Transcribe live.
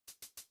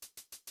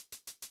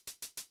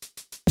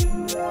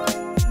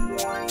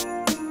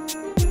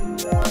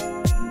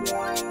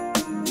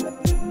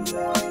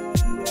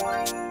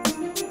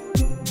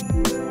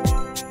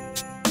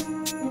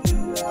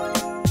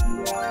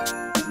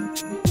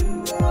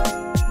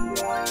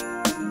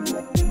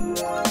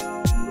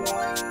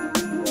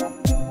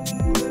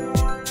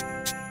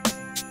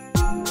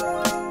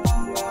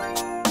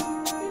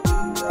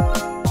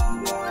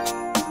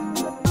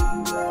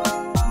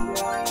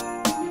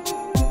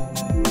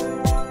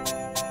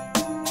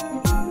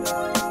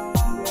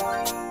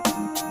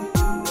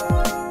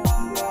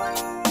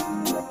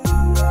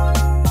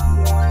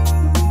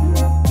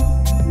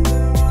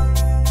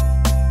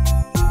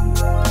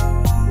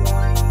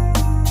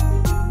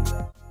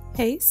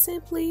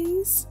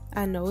Simplies.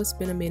 I know it's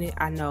been a minute.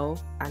 I know.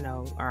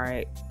 All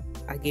right.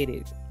 I get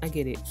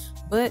it.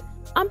 But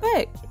I'm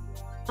back.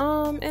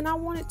 And I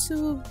wanted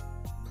to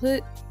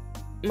put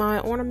my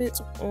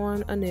ornaments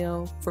on a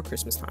nail for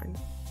Christmas time.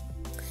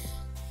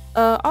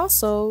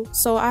 Also,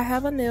 so I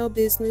have a nail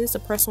business, a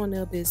press-on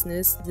nail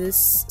business.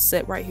 This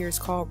set right here is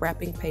called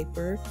Wrapping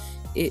Paper.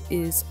 It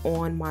is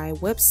on my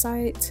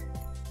website,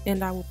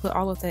 and I will put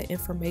all of that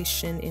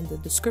information in the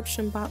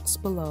description box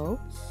below.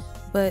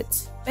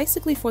 But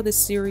basically for this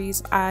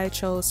series, I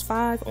chose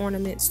 5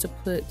 ornaments to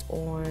put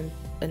on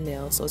a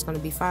nail, so it's going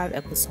to be 5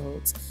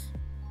 episodes.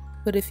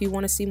 But if you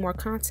want to see more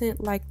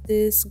content like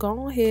this,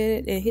 go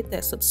ahead and hit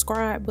that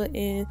subscribe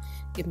button,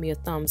 give me a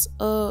thumbs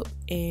up,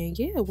 and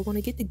yeah, we're going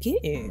to get to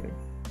getting.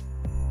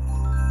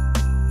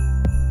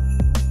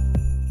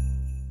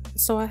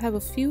 So I have a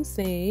few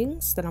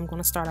things that I'm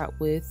going to start out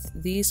with.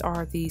 These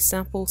are the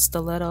sample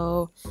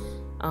stiletto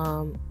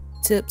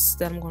tips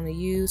that I'm going to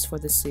use for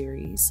this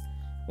series.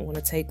 I'm going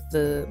to take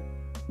the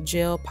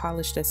gel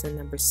polish that's in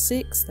number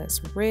 6,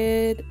 that's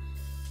red,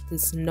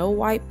 this no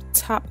wipe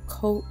top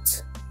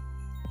coat,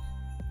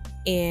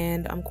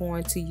 and I'm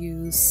going to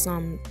use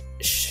some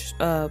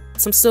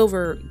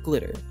silver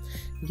glitter.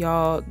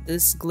 Y'all,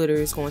 this glitter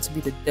is going to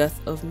be the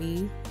death of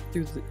me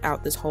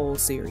throughout this whole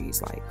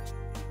series. Like,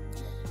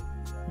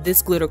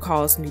 this glitter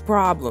caused me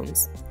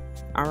problems,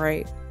 all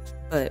right,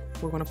 but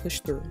we're going to push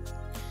through.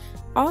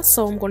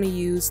 Also, I'm going to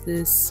use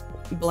this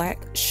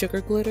black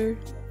sugar glitter,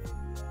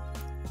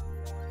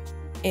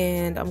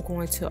 and I'm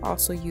going to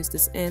also use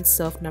this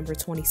Self number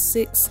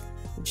 26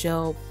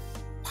 gel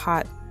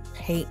pot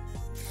paint.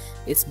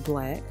 It's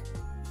black,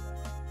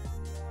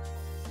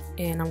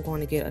 and I'm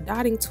going to get a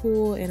dotting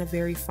tool and a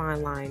very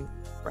fine line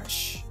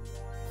brush.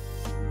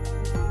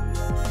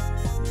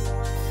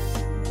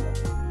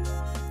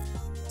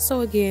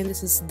 So again,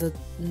 this is the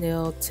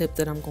nail tip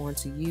that I'm going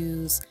to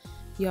use.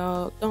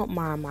 Y'all, don't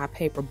mind my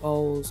paper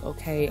bowls,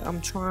 okay? I'm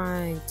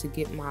trying to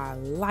get my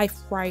life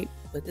right,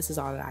 but this is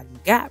all that I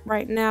got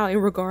right now in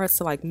regards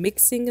to like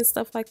mixing and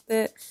stuff like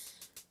that.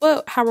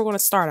 But how we're going to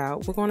start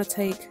out, we're going to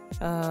take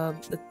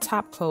the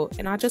top coat,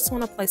 and I just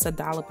want to place a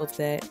dollop of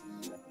that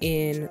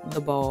in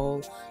the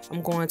bowl.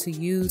 I'm going to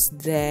use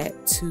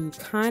that to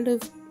kind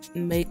of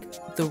make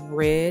the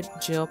red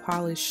gel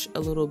polish a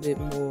little bit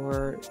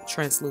more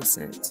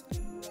translucent.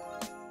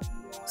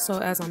 So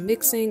as I'm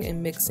mixing,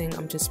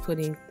 I'm just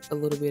putting a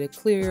little bit of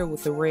clear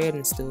with the red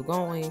and still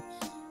going.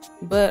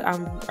 But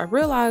I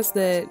realized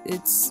that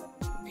it's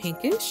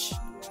pinkish,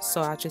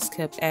 so I just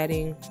kept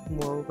adding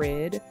more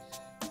red.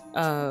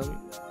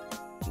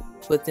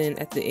 But then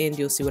at the end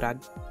you'll see what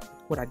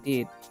I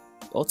did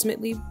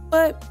ultimately.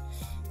 But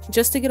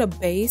just to get a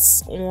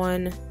base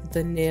on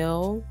the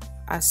nail,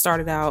 I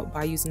started out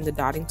by using the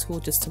dotting tool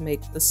just to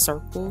make the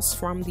circles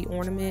from the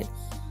ornament.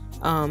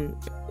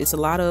 It's a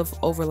lot of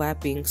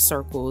overlapping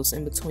circles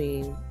in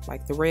between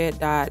like the red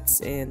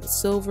dots and the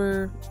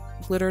silver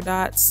glitter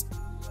dots.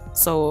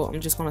 So I'm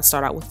just going to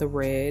start out with the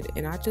red,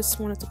 and I just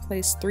wanted to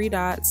place 3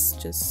 dots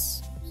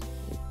just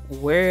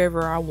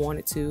wherever I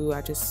wanted to.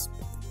 I just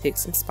picked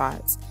some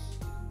spots,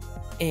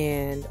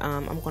 and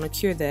I'm going to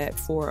cure that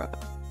for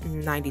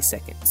 90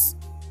 seconds.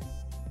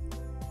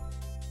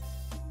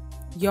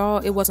 Y'all,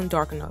 it wasn't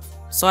dark enough,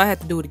 so I had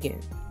to do it again.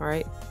 All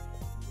right,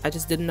 I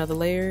just did another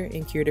layer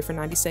and cured it for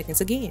 90 seconds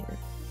again.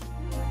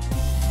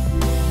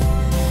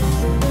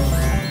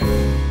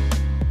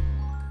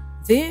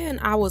 Then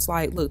I was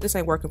like, look, this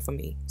ain't working for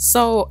me.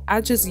 So I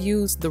just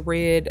used the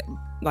red,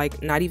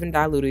 like not even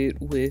diluted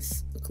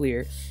with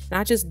clear. And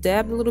I just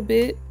dabbed a little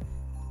bit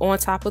on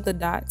top of the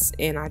dots,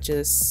 and I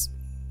just,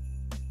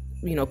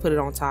 you know, put it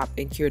on top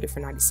and cured it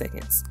for 90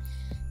 seconds.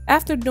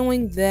 After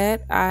doing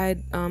that, I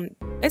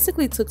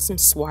basically took some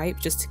swipe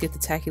just to get the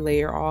tacky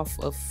layer off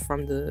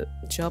from the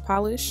gel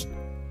polish.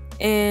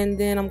 And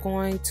then I'm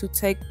going to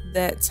take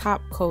that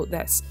top coat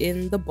that's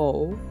in the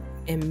bowl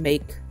and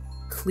make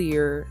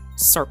clear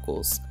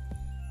circles.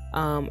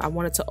 I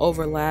wanted to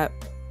overlap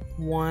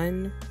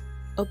one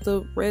of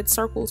the red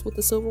circles with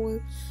the silver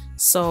one.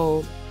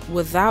 So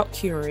without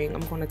curing,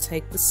 I'm going to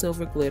take the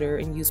silver glitter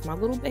and use my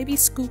little baby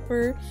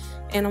scooper,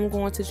 and I'm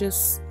going to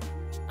just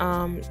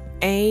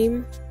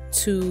aim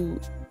to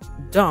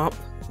dump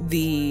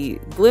the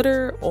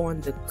glitter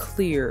on the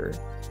clear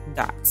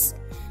dots.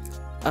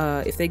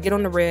 If they get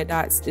on the red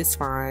dots, it's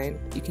fine,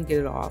 you can get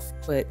it off,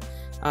 but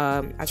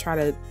I try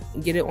to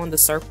get it on the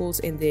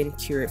circles and then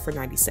cure it for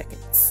 90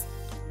 seconds.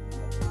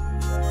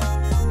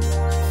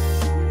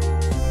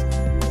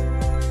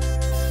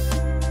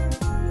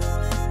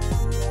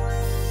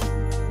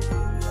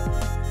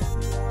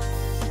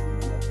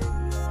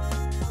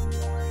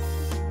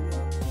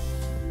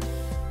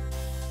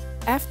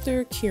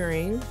 After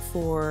curing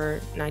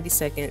for 90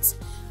 seconds,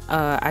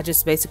 I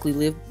just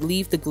basically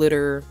leave the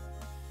glitter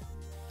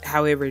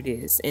however it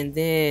is, and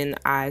then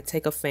I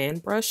take a fan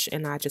brush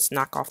and I just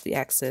knock off the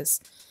excess.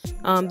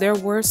 There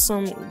were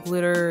some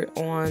glitter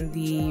on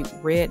the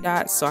red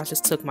dots, so I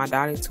just took my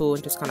dotting tool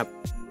and just kind of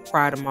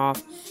pried them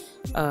off.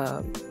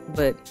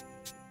 But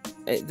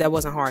that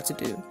wasn't hard to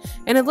do.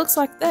 And it looks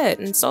like that.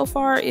 And so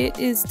far it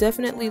is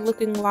definitely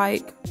looking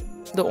like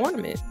the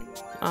ornament.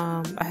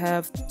 I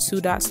have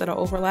 2 dots that are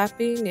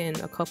overlapping and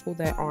a couple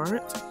that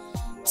aren't.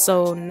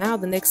 So now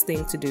the next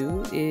thing to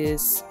do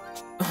is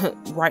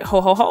write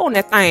ho ho ho on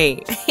that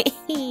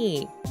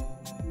thing.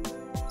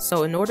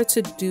 So in order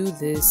to do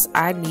this,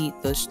 I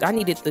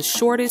needed the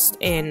shortest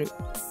and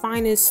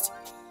finest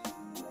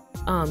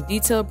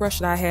detail brush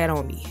that I had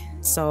on me.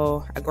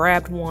 So I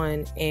grabbed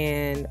one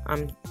and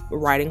I'm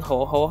writing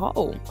ho ho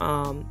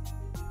ho.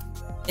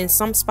 In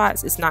some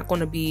spots it's not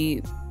going to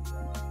be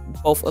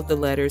both of the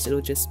letters,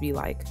 it'll just be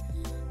like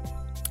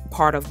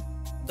part of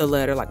the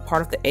letter, like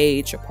part of the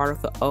H or part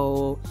of the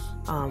O,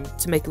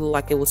 to make it look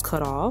like it was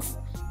cut off.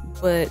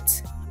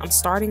 But I'm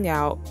starting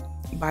out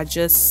by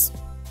just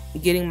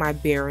getting my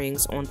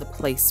bearings on the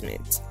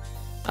placement.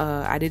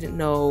 I didn't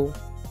know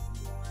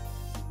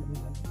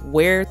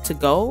where to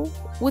go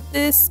with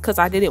this because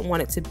I didn't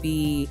want it to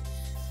be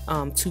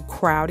too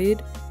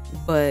crowded,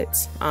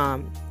 but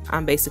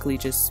I'm basically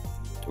just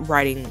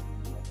writing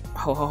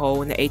ho ho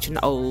ho and the H and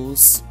the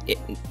O's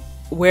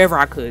wherever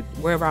I could,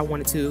 wherever I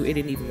wanted to. It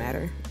didn't even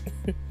matter.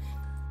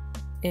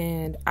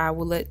 And I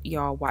will let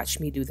y'all watch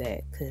me do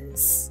that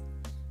because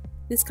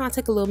this kind of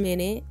take a little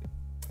minute,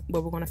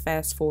 but we're going to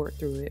fast forward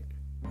through it.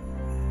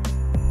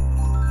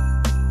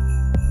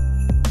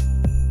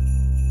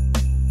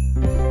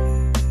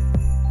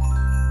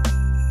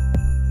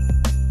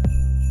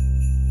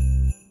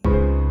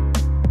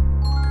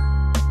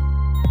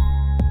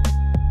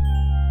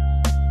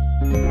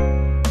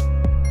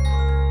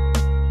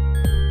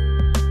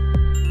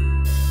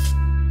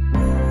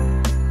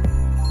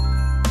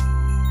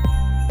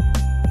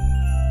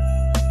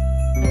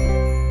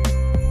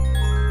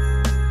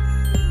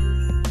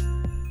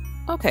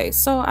 Okay,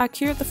 so I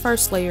cured the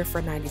first layer for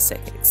 90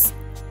 seconds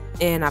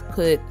and I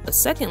put a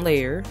second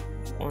layer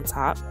on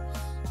top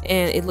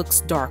and it looks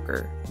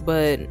darker,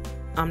 but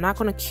I'm not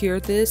going to cure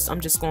this.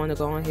 I'm just going to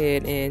go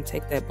ahead and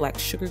take that black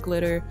sugar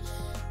glitter,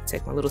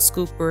 take my little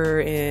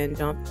scooper and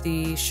dump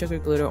the sugar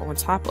glitter on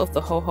top of the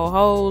ho ho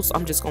ho's.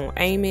 I'm just going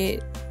to aim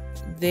it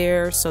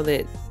there so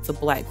that the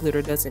black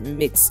glitter doesn't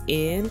mix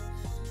in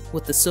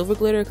with the silver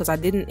glitter because I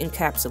didn't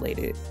encapsulate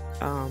it.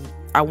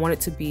 I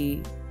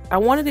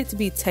wanted it to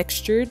be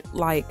textured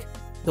like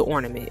the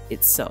ornament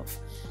itself.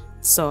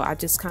 So I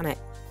just kind of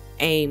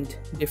aimed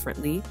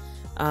differently.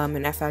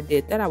 And after I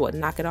did that, I would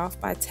knock it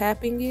off by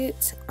tapping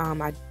it.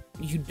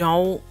 You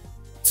don't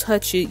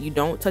touch it. You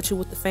don't touch it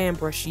with the fan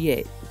brush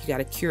yet. You got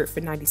to cure it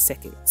for 90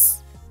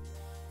 seconds.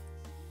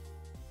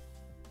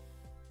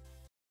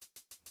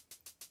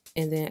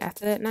 And then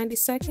after that 90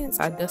 seconds,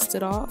 I dust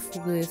it off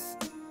with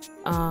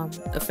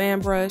a fan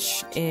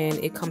brush and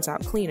it comes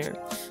out cleaner.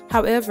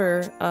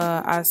 However,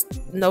 I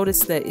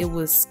noticed that it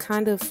was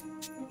kind of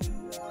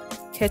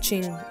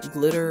catching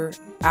glitter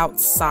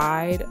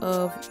outside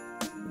of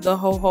the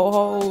ho ho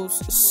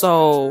ho's,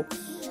 so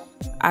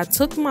I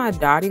took my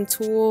dotting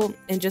tool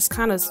and just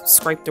kind of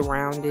scraped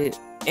around it,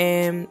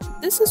 and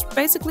this is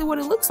basically what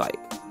it looks like.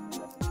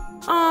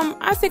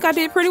 I think I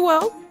did pretty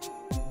well.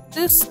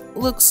 This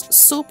looks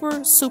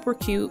super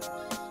cute.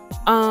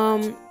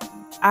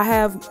 I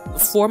have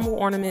 4 more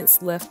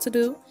ornaments left to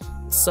do,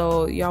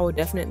 so y'all will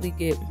definitely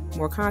get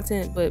more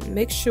content, but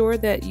make sure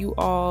that you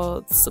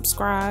all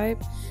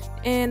subscribe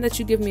and that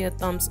you give me a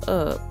thumbs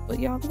up. But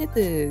y'all, look at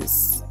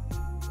this.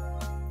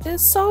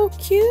 It's so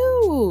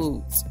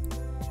cute.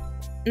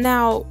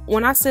 Now,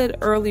 when I said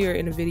earlier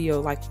in the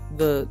video, like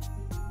the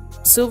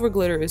silver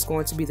glitter is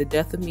going to be the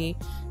death of me,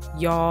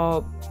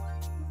 y'all,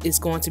 is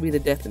going to be the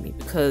death of me,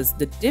 because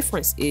the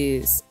difference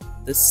is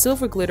the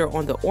silver glitter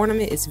on the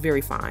ornament is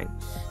very fine.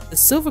 The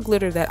silver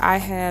glitter that I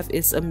have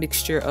is a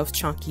mixture of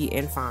chunky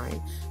and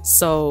fine.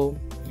 So,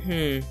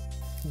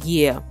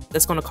 yeah,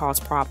 that's going to cause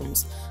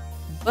problems.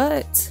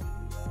 But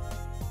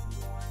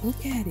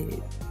look at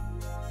it.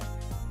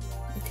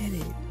 Look at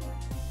it.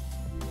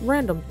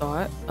 Random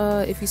thought.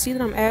 If you see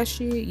that I'm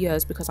ashy, yeah,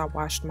 it's because I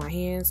washed my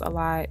hands a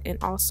lot. And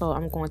also,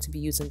 I'm going to be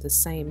using the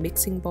same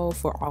mixing bowl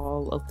for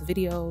all of the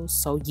videos.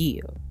 So,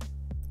 yeah.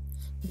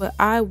 But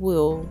I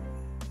will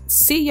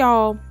see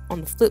y'all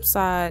on the flip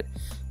side.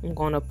 I'm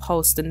going to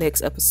post the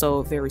next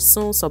episode very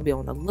soon, so be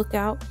on the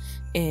lookout.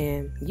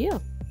 And yeah,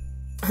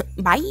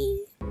 bye.